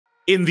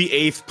in the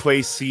 8th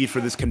place seed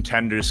for this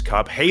Contenders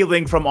Cup,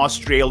 hailing from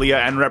Australia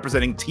and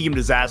representing Team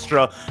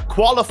Disastra,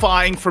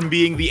 qualifying from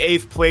being the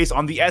 8th place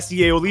on the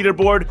SEAO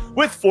leaderboard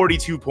with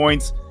 42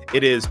 points.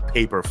 It is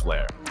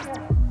PaperFlare.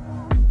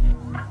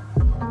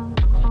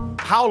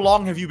 How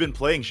long have you been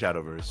playing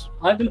Shadowverse?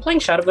 I've been playing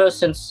Shadowverse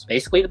since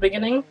basically the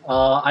beginning.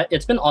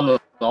 It's been on and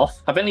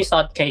off. I've only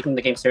started taking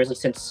the game seriously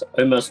since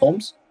Omer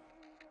Storms.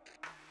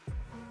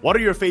 What are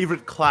your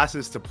favorite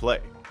classes to play?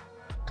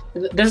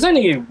 There's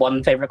only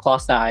one favorite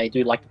class that I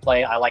do like to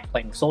play. I like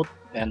playing Sword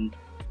and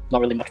not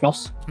really much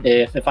else.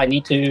 If I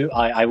need to,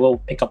 I will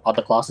pick up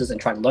other classes and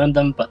try to learn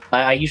them, but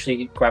I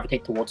usually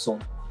gravitate towards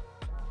Sword.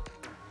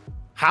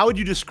 How would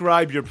you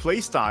describe your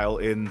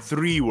playstyle in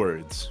 3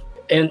 words?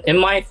 In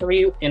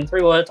three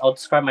words, I'll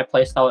describe my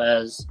playstyle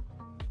as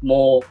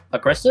more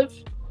aggressive,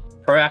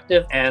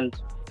 proactive, and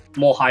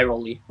more high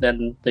rolly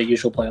than the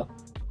usual player.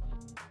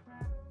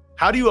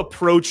 How do you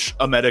approach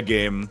a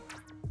metagame,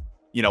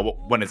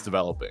 when it's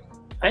developing?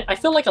 I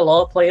feel like a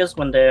lot of players,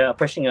 when they're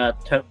approaching a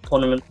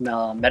tournament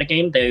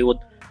metagame, they would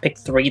pick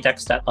 3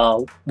 decks that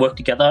work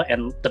together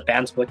and the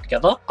bands work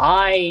together.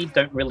 I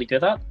don't really do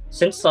that.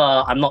 Since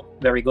I'm not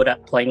very good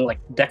at playing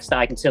decks that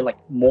I consider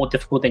more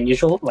difficult than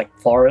usual, like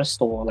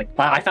Forest or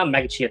I found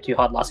Magachia too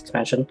hard last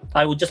expansion.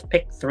 I would just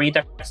pick 3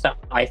 decks that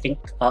I think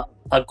are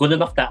good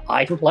enough that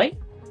I can play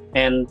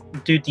and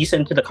do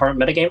decent to the current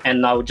metagame,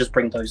 and I would just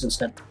bring those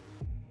instead.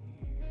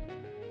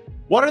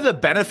 What are the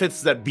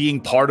benefits that being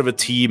part of a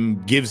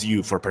team gives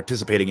you for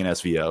participating in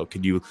SVO?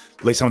 Can you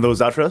lay some of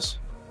those out for us?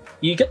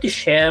 You get to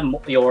share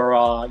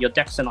your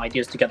decks and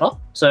ideas together.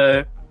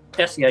 So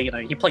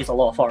SEO, he plays a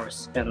lot of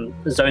Forests and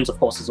Zones, of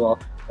course, as well.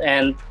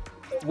 And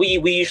we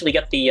usually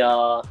get the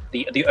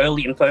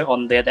early info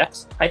on their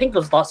decks. I think it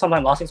was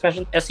sometime last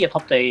expansion,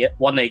 SEO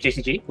won a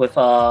JCG with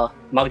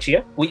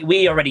Magachia.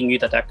 We already knew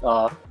the deck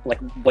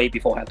way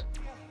beforehand,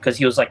 because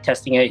he was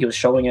testing it, he was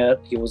showing it,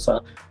 he was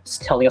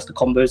telling us the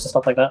combos and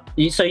stuff like that.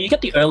 So you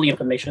get the early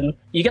information,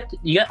 you get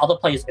other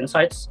players'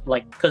 insights,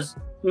 because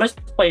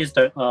most players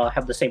don't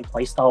have the same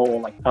playstyle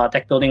or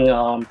deck building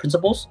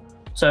principles.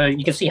 So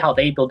you can see how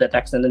they build their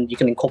decks, and then you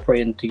can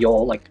incorporate into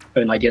your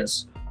own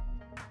ideas.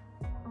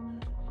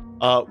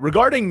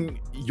 Regarding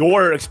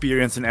your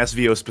experience in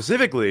SVO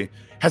specifically,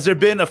 has there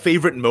been a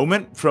favorite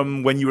moment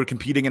from when you were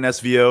competing in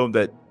SVO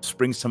that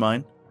springs to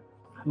mind?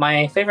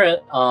 My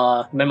favorite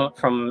moment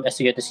from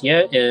SEO this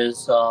year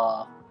is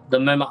the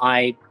moment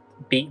I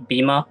beat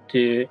Beamer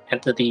to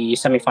enter the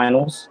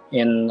semifinals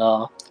in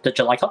the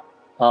July Cup.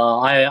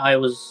 I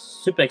was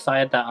super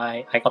excited that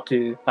I got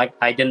to,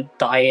 I didn't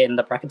die in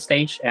the bracket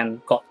stage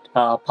and got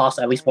past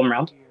at least 1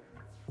 round.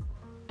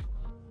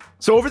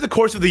 So over the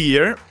course of the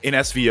year in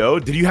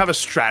SVO, did you have a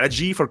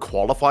strategy for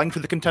qualifying for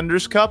the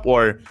Contenders Cup,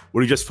 or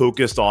were you just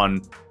focused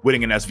on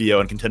winning an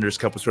SVO and Contenders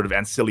Cup was sort of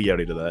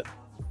ancillary to that?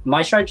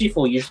 My strategy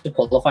for usually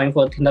qualifying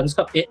for the Contenders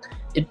Cup, it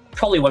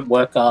probably won't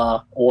work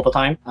all the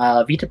time.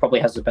 Vita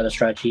probably has a better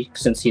strategy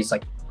since he's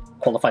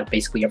qualified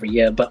basically every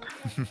year. But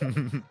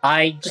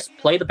I just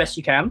play the best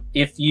you can.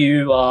 If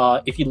you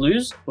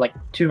lose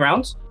 2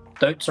 rounds,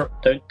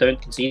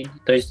 don't concede.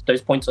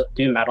 Those points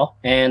do matter.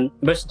 And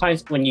most of the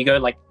times when you go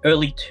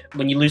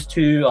when you lose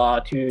two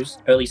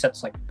early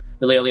sets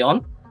really early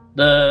on,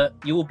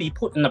 you will be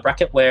put in a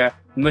bracket where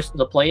most of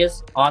the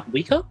players aren't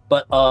weaker,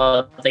 but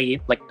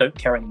they don't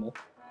care anymore.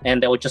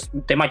 And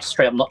they might just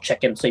straight up not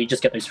check in, so you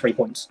just get those 3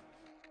 points.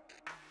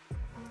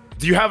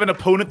 Do you have an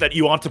opponent that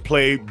you want to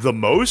play the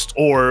most,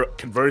 or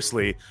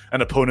conversely,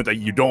 an opponent that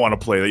you don't want to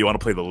play, that you want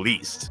to play the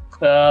least?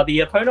 The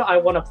opponent I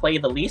want to play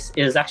the least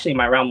is actually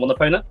my round 1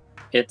 opponent.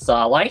 It's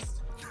Life.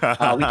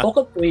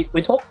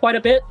 We talk quite a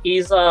bit.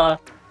 He's I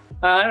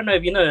don't know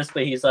if you noticed,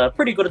 but he's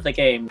pretty good at the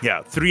game.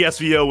 Yeah, 3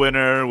 SVO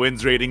winner,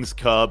 wins Ratings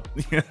Cup.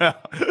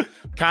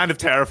 Kind of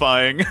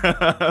terrifying.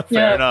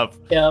 Fair enough.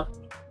 Yeah.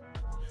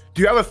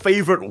 Do you have a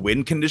favorite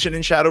win condition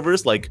in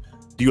Shadowverse?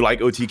 Do you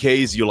like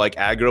OTKs? Do you like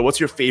aggro? What's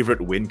your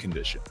favorite win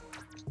condition?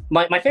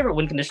 My favorite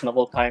win condition of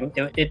all time,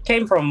 it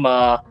came from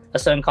a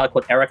certain card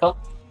called Erica.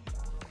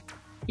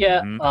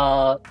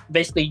 Yeah,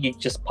 basically you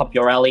just pump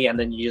your rally and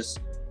then you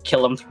just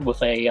kill him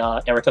with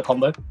a Erica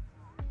combo.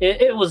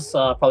 It was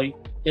probably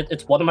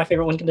it's one of my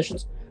favorite win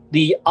conditions.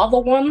 The other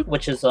one,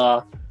 which is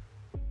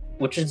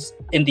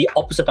in the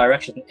opposite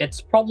direction,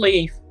 it's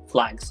probably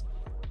Flags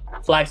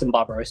and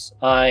Barbaros.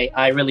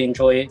 I really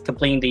enjoy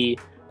completing the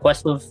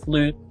quest with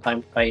Flute.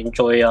 I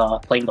enjoy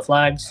playing the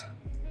Flags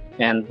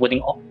and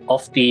winning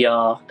off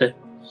the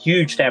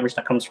huge damage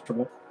that comes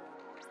from it.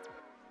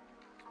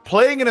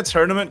 Playing in a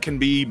tournament can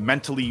be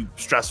mentally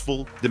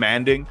stressful,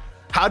 demanding.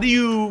 How do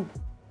you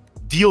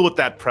deal with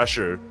that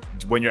pressure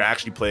when you're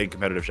actually playing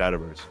competitive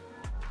Shadowverse?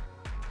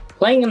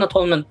 Playing in a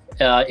tournament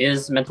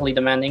is mentally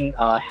demanding.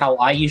 How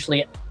I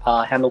usually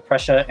handle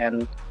pressure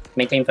and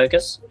maintain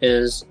focus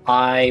is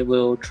I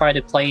will try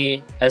to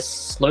play as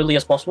slowly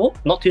as possible.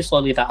 Not too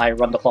slowly that I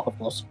run the clock, of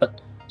course, but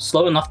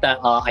slow enough that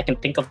I can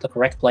think of the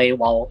correct play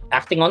while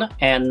acting on it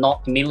and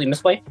not immediately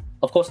misplay.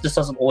 Of course, this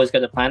doesn't always go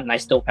to plan and I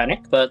still panic,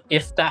 but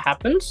if that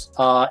happens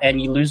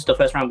and you lose the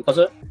first round because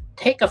of it,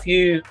 take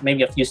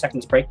maybe a few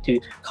seconds break to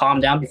calm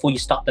down before you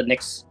start the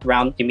next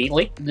round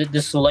immediately.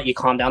 This will let you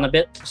calm down a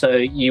bit, so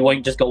you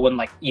won't just go in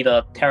like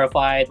either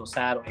terrified or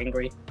sad or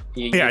angry.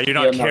 You're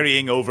not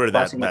carrying over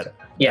that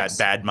yes.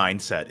 bad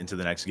mindset into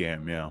the next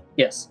game. Yeah.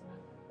 Yes.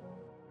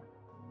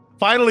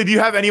 Finally, do you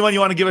have anyone you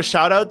want to give a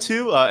shout out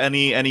to?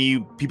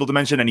 Any people to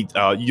mention? Any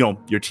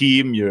your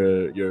team,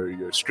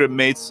 your scrim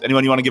mates?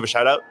 Anyone you want to give a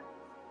shout out?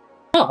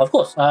 Oh, of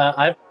course.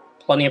 I have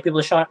plenty of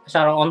people to shout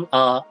out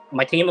on.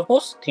 My team, of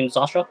course, Team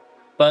Zastra,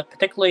 but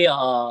particularly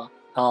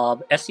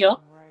SEAO,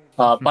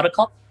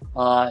 Buttercup,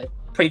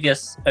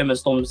 previous Omen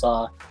Storm's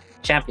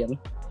champion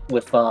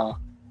with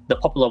the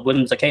popular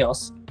Winds of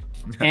Chaos.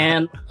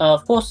 And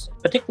of course,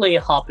 particularly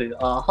Harpu.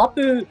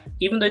 Harpu,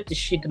 even though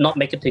she did not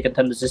make it to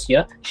contenders this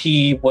year,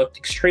 she worked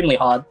extremely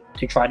hard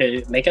to try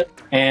to make it,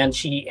 and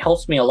she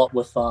helps me a lot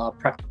with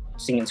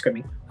practicing and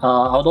scrimming.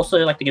 I would also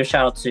like to give a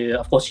shout out to,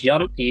 of course,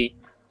 Jian. He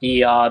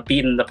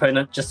beat an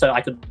opponent just so I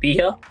could be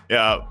here.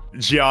 Yeah,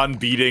 Jian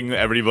beating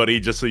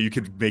everybody just so you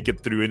could make it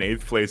through in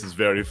 8th place is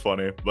very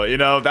funny.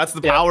 But that's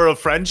the power of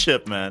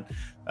friendship, man.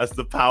 That's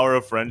the power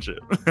of friendship.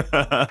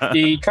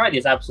 He tried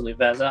his absolute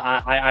best.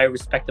 I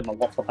respect him a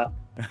lot for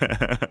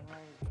that.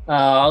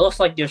 I'd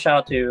also like to give a shout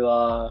out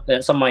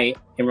to some of my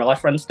in real life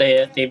friends.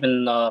 They've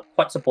been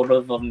quite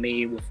supportive of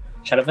me with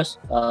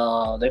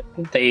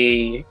Shadowverse.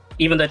 They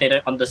even though they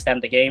don't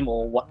understand the game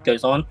or what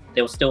goes on,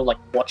 they will still like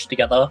watch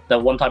together. The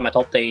one time I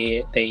thought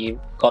they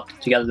got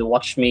together to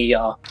watch me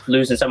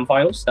lose in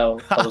semifinals.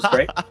 That was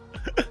great.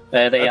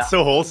 That's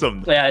so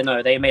wholesome. Yeah, I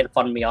know. They made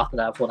fun of me after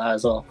that for that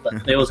as well.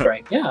 But it was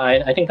great. Yeah,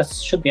 I think that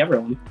should be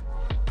everyone.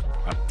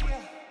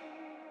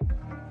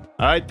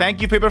 All right.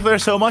 Thank you,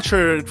 PaperFlare, so much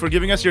for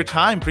giving us your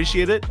time.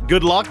 Appreciate it.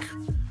 Good luck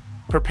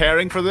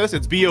preparing for this.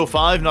 It's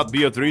BO5, not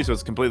BO3, so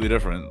it's completely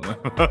different.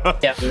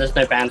 Yeah, there's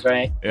no bans,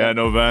 right? Yeah,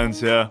 no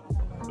bans, yeah.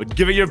 But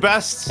give it your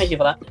best. Thank you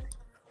for that.